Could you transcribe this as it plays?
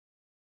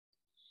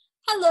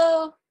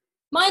Hello,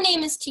 my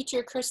name is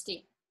Teacher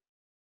Christy.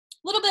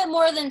 A little bit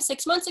more than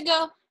 6 months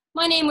ago,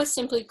 my name was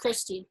simply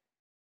Christy.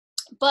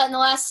 But in the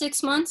last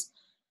 6 months,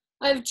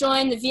 I've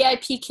joined the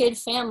VipKid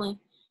family.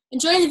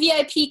 And joining the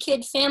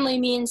VipKid family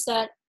means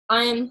that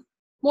I'm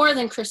more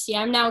than Christy.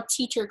 I'm now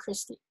Teacher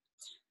Christy.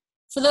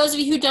 For those of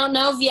you who don't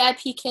know,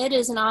 VipKid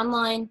is an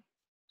online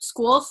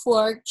school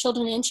for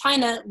children in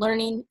China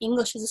learning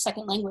English as a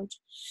second language.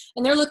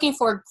 And they're looking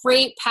for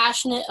great,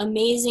 passionate,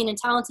 amazing, and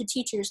talented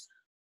teachers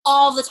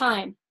all the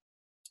time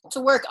to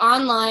work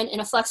online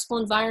in a flexible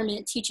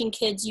environment, teaching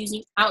kids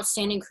using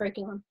outstanding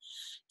curriculum.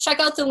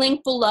 Check out the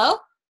link below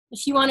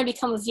if you want to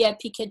become a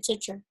VipKid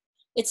teacher.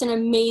 It's an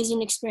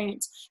amazing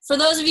experience. For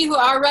those of you who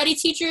are already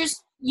teachers,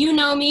 you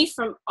know me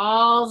from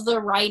all the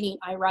writing.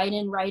 I write.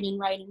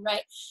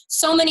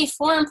 So many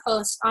forum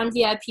posts on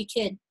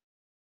VipKid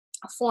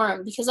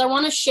forum because I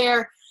want to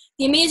share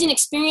the amazing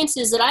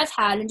experiences that I've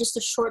had in just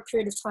a short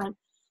period of time.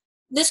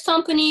 This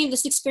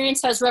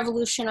experience has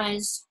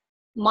revolutionized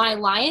my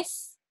life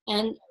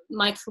and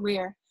my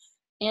career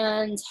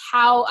and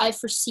how I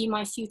foresee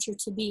my future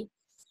to be.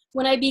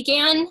 When I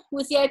began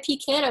with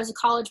VipKid, I was a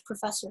college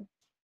professor,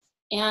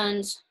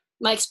 and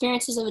my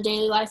experiences of a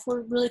daily life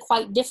were really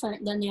quite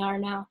different than they are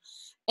now.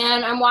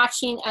 And I'm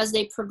watching as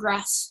they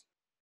progress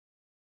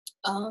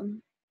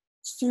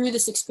through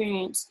this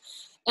experience.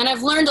 And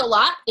I've learned a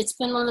lot. It's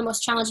been one of the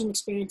most challenging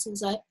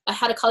experiences. I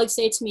had a colleague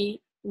say to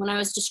me when I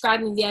was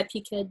describing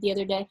VipKid the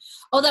other day,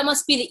 "Oh, that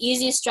must be the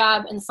easiest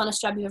job and the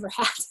funnest job you've ever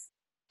had."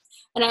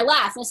 And I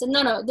laughed and I said,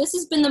 no, this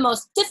has been the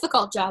most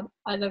difficult job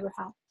I've ever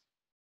had.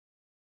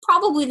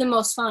 Probably the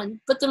most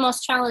fun, but the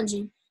most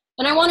challenging.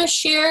 And I want to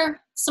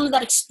share some of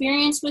that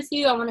experience with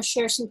you. I want to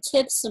share some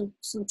tips,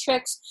 some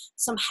tricks,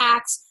 some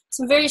hacks,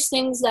 some various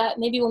things that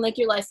maybe will make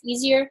your life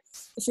easier.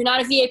 If you're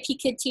not a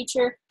VipKid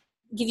teacher,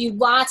 give you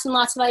lots and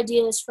lots of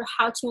ideas for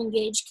how to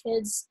engage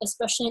kids,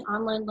 especially in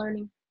online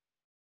learning.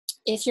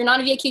 If you're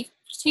not a VipKid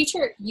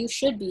teacher, you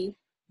should be,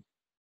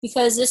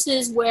 because this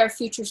is where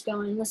future's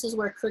going. This is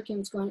where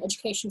curriculum's going,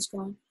 education's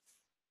going.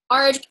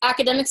 Our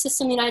academic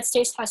system in the United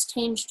States has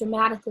changed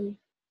dramatically.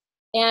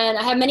 And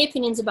I have many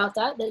opinions about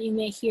that you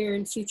may hear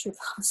in future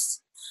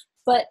posts.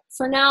 But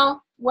for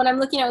now, what I'm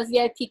looking at with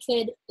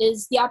VipKid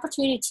is the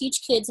opportunity to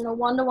teach kids in a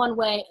one-to-one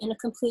way in a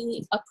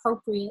completely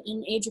appropriate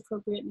and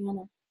age-appropriate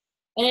manner.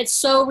 And it's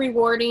so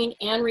rewarding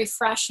and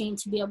refreshing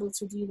to be able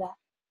to do that.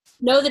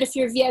 Know that if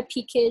you're a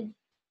VipKid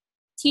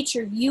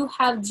teacher, you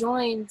have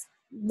joined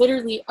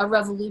literally a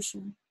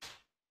revolution.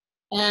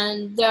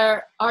 And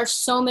there are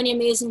so many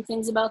amazing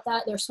things about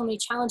that. There are so many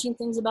challenging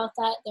things about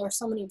that. There are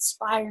so many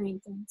inspiring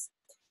things.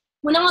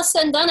 When all is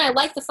said and done, I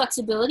like the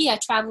flexibility. I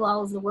travel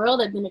all over the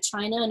world. I've been to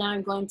China, and now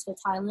I'm going to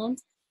Thailand.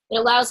 It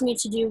allows me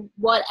to do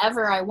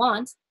whatever I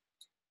want.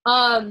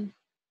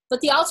 But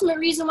the ultimate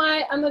reason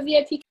why I'm a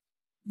VipKid,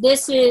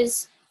 this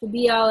is the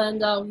be-all,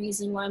 end-all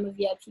reason why I'm a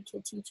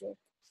VipKid teacher.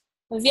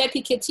 I'm a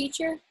VipKid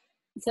teacher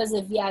because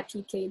of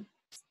VipKid.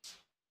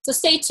 So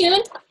stay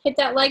tuned, hit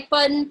that like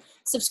button,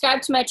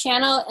 subscribe to my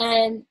channel,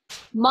 and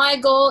my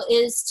goal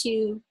is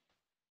to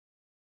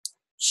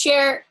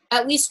share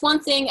at least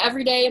one thing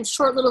every day in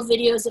short little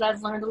videos that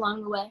I've learned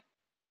along the way.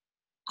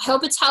 I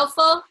hope it's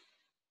helpful.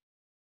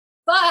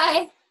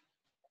 Bye.